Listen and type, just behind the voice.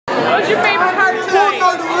What's your favorite part tonight?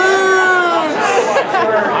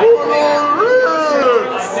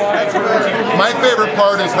 My favorite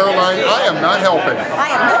part is her line, I am not helping. I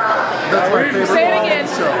am not. That's my favorite Say it line again.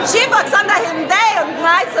 on the show. She fucks under him day and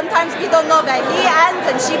night. Sometimes we don't know where he ends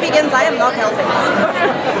and she begins, I am not helping.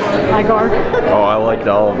 Igor. Oh, I liked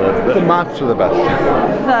all of it. The mops are the best.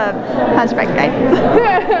 The hunchback guy.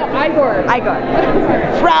 Igor.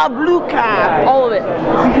 Frau Bluka. All of it.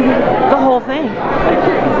 The whole thing.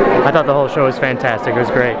 I thought the whole show was fantastic. It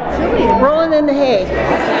was great. Rolling in the hay.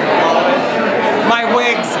 My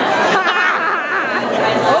wigs.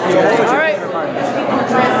 All right.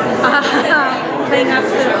 Playing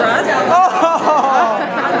opposite of us.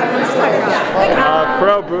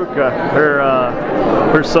 Frau Buka,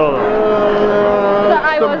 her solo.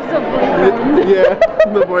 I was the boyfriend. Yeah,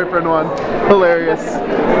 the boyfriend one. Hilarious.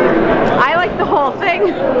 I liked the whole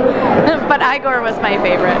thing, but Igor was my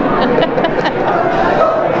favorite.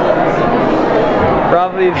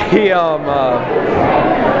 Probably the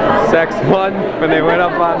sex one when they went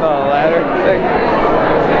up on the ladder thing.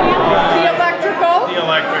 The electrical. The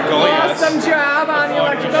electrical, yes. Awesome job on the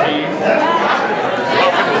electrical.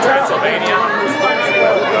 Welcome to Transylvania.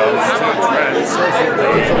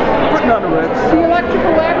 Putting on the Ritz. The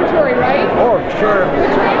electrical laboratory, right? Oh, sure.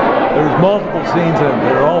 There's multiple scenes in it.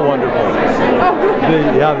 They're all wonderful.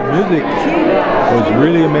 The music was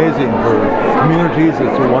really amazing for communities.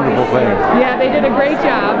 It's a wonderful thing. Yeah, they did a great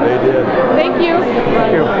job. They did. Thank you.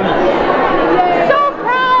 Thank you. So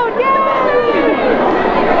proud, yay!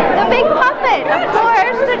 The big puppet, of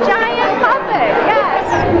course, the giant puppet, yes.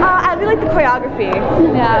 I really like the choreography.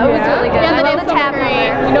 Yeah, it was really good. Yeah, I love the tap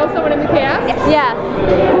number. You know someone in the cast? Yes.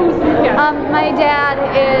 Who's in the cast? My dad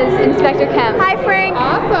is Inspector Kemp. Hi, Frank.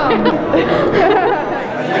 Awesome.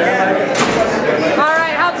 All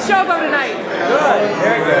right, how'd the show go tonight? Good,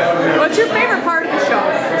 very good. What's your favorite part of the show?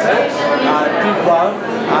 Deep love,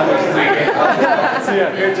 obviously. So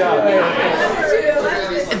yeah, good job.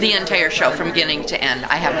 The entire show from beginning to end.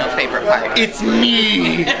 I have no favorite part. It's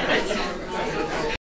me!